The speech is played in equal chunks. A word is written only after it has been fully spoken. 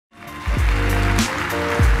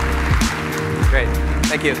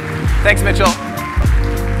Thank you. Thanks, Mitchell.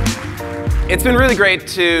 It's been really great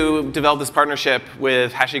to develop this partnership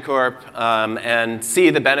with HashiCorp and see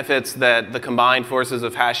the benefits that the combined forces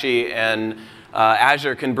of Hashi and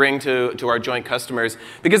Azure can bring to our joint customers.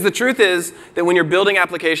 Because the truth is that when you're building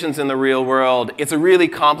applications in the real world, it's a really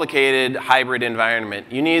complicated hybrid environment.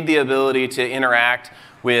 You need the ability to interact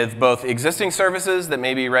with both existing services that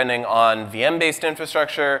may be running on VM-based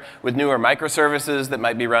infrastructure, with newer microservices that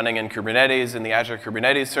might be running in Kubernetes, in the Azure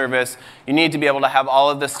Kubernetes service. You need to be able to have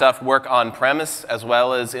all of this stuff work on-premise as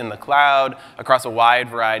well as in the cloud across a wide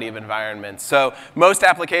variety of environments. So most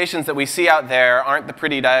applications that we see out there aren't the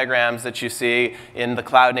pretty diagrams that you see in the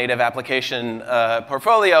cloud-native application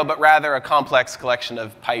portfolio, but rather a complex collection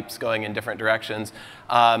of pipes going in different directions.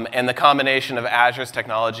 And the combination of Azure's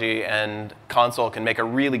technology and Consul can make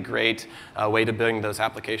a really great way to bring those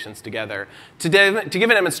applications together. To give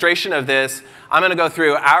a demonstration of this, I'm going to go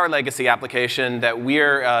through our legacy application that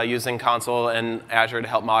we're using Consul and Azure to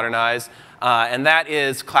help modernize, and that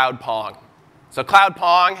is Cloud Pong. So Cloud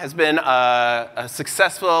Pong has been a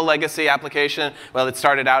successful legacy application. Well, it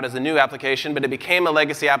started out as a new application, but it became a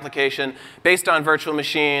legacy application based on virtual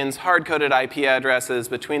machines, hard-coded IP addresses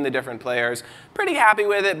between the different players. Pretty happy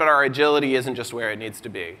with it, but our agility isn't just where it needs to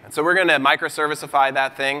be. And so we're going to microservicify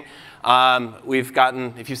that thing. We've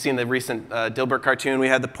gotten, if you've seen the recent Dilbert cartoon, we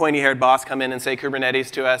had the pointy-haired boss come in and say Kubernetes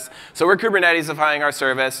to us. So we're Kubernetesifying our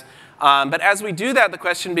service. But as we do that, the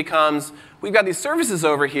question becomes, we've got these services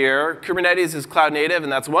over here. Kubernetes is cloud native,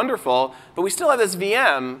 and that's wonderful. But we still have this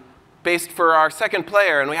VM based for our second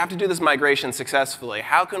player, and we have to do this migration successfully.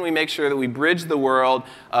 How can we make sure that we bridge the world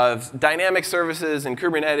of dynamic services in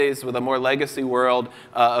Kubernetes with a more legacy world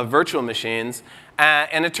of virtual machines?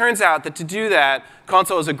 And it turns out that to do that,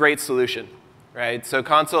 Consul is a great solution. Right? So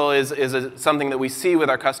Consul is something that we see with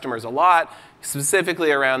our customers a lot,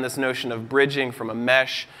 specifically around this notion of bridging from a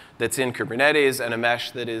mesh that's in Kubernetes and a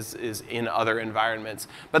mesh that is in other environments.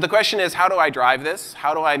 But the question is, how do I drive this?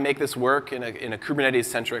 How do I make this work in a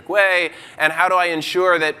Kubernetes-centric way? And how do I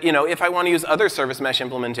ensure that, if I want to use other service mesh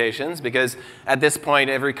implementations, because at this point,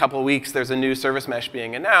 every couple of weeks, there's a new service mesh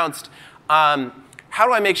being announced, how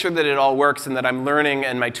do I make sure that it all works and that I'm learning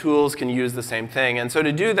and my tools can use the same thing? And so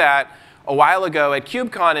to do that, a while ago at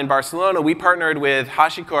KubeCon in Barcelona, we partnered with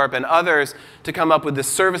HashiCorp and others to come up with this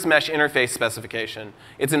service mesh interface specification.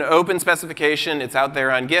 It's an open specification. It's out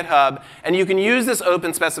there on GitHub. And you can use this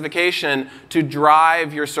open specification to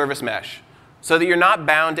drive your service mesh so that you're not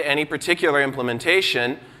bound to any particular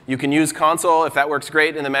implementation. You can use Consul if that works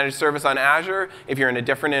great in the managed service on Azure. If you're in a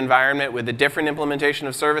different environment with a different implementation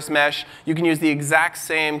of service mesh, you can use the exact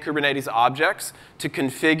same Kubernetes objects to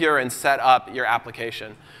configure and set up your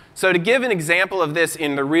application. So to give an example of this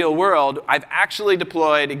in the real world, I've actually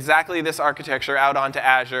deployed exactly this architecture out onto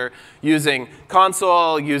Azure using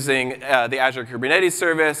Consul, using the Azure Kubernetes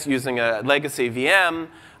service, using a legacy VM.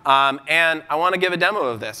 And I want to give a demo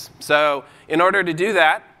of this. So in order to do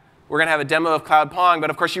that, we're going to have a demo of Cloud Pong. But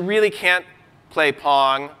of course, you really can't play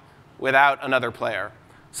Pong without another player.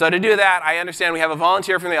 So to do that, I understand we have a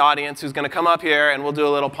volunteer from the audience who's going to come up here, and we'll do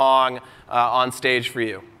a little Pong on stage for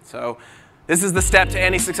you. So this is the step to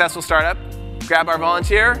any successful startup. Grab our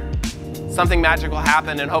volunteer. Something magic will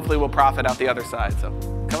happen, and hopefully we'll profit out the other side. So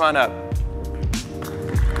come on up.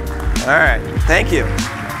 All right. Thank you.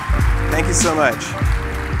 Thank you so much.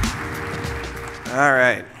 All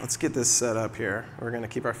right. Let's get this set up here. We're going to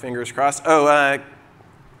keep our fingers crossed. Oh,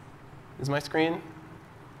 is my screen?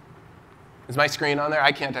 Is my screen on there?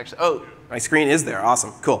 I can't actually. Oh, my screen is there.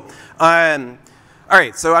 Awesome. Cool. All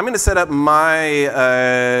right, so I'm going to set up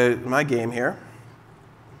my, my game here.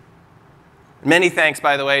 Many thanks,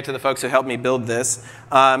 by the way, to the folks who helped me build this.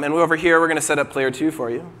 And over here, we're going to set up player 2 for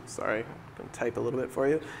you. Sorry, I'm going to type a little bit for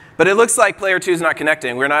you. But it looks like player 2 is not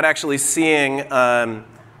connecting. We're not actually seeing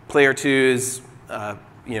player 2's,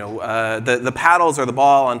 the paddles or the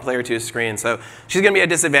ball on player 2's screen. So she's going to be at a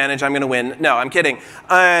disadvantage. I'm going to win. No, I'm kidding.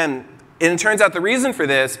 And it turns out the reason for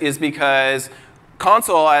this is because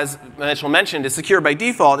Consul, as Mitchell mentioned, is secure by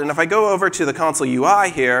default. And if I go over to the Consul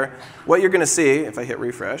UI here, what you're going to see, if I hit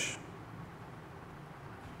refresh,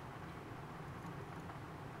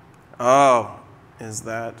 is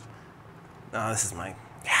that, this is my,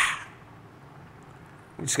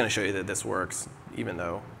 I'm just going to show you that this works, even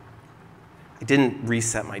though I didn't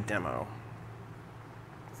reset my demo.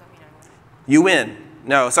 You win.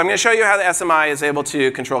 No, so I'm going to show you how the SMI is able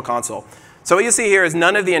to control Consul. So what you see here is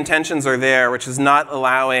none of the intentions are there, which is not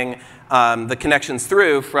allowing the connections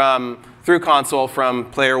through Consul from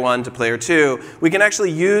player 1 to player 2. We can actually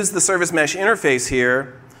use the service mesh interface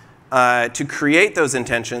here to create those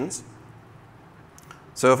intentions.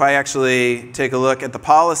 So if I actually take a look at the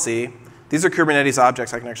policy, these are Kubernetes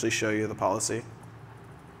objects. I can actually show you the policy.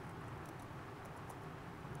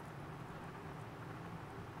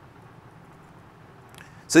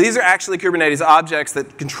 So these are actually Kubernetes objects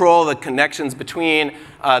that control the connections between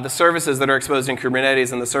the services that are exposed in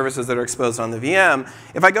Kubernetes and the services that are exposed on the VM.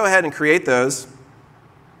 If I go ahead and create those,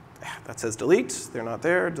 that says delete. They're not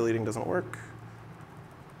there. Deleting doesn't work.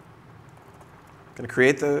 I'm going to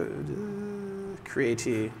create the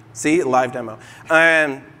createe. See, live demo.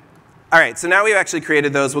 All right, so now we've actually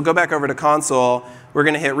created those. We'll go back over to console. We're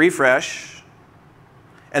going to hit refresh.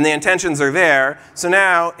 And the intentions are there. So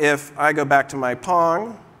now if I go back to my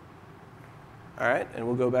Pong, all right, and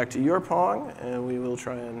we'll go back to your Pong, and we will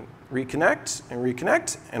try and reconnect and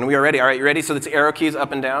reconnect. And we are ready. All right, you ready? So it's arrow keys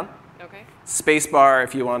up and down. Okay. Space bar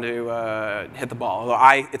if you want to hit the ball.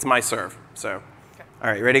 Although it's my serve. So, okay. All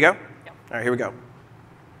right, you ready to go? Yep. All right, here we go.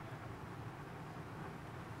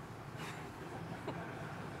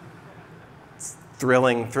 It's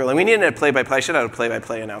thrilling, thrilling. We need a play-by-play. I should have a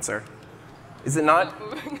play-by-play announcer. Is it not?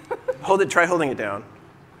 Hold it. Try holding it down.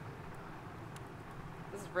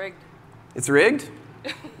 This is rigged. It's rigged?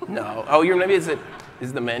 No. Oh, maybe is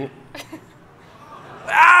the menu?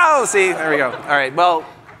 Oh, see, there we go. All right. Well,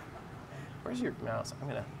 where's your mouse? I'm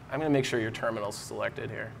gonna make sure your terminal's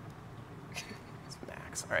selected here. It's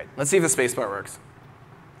max. All right. Let's see if the spacebar works.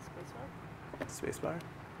 Spacebar.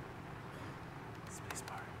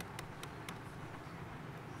 Spacebar.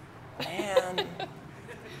 And.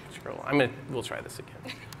 We'll try this again.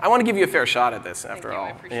 I want to give you a fair shot at this, after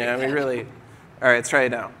all. Yeah, I mean, really. All right, let's try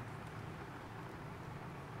it now.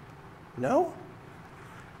 No?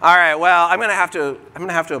 All right. Well, I'm gonna have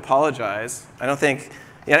to apologize. I don't think.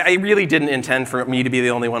 Yeah, I really didn't intend for me to be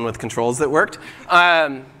the only one with controls that worked.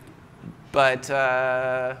 But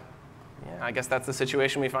yeah, I guess that's the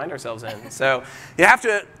situation we find ourselves in. So you have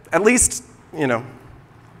to at least, at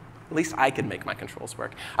least I can make my controls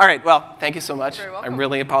work. All right, well, thank you so much. You're very I welcome.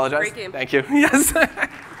 really apologize. Great game. Thank you. Yes.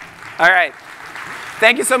 All right.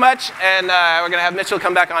 Thank you so much, and we're going to have Mitchell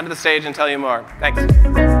come back onto the stage and tell you more.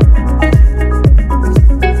 Thanks.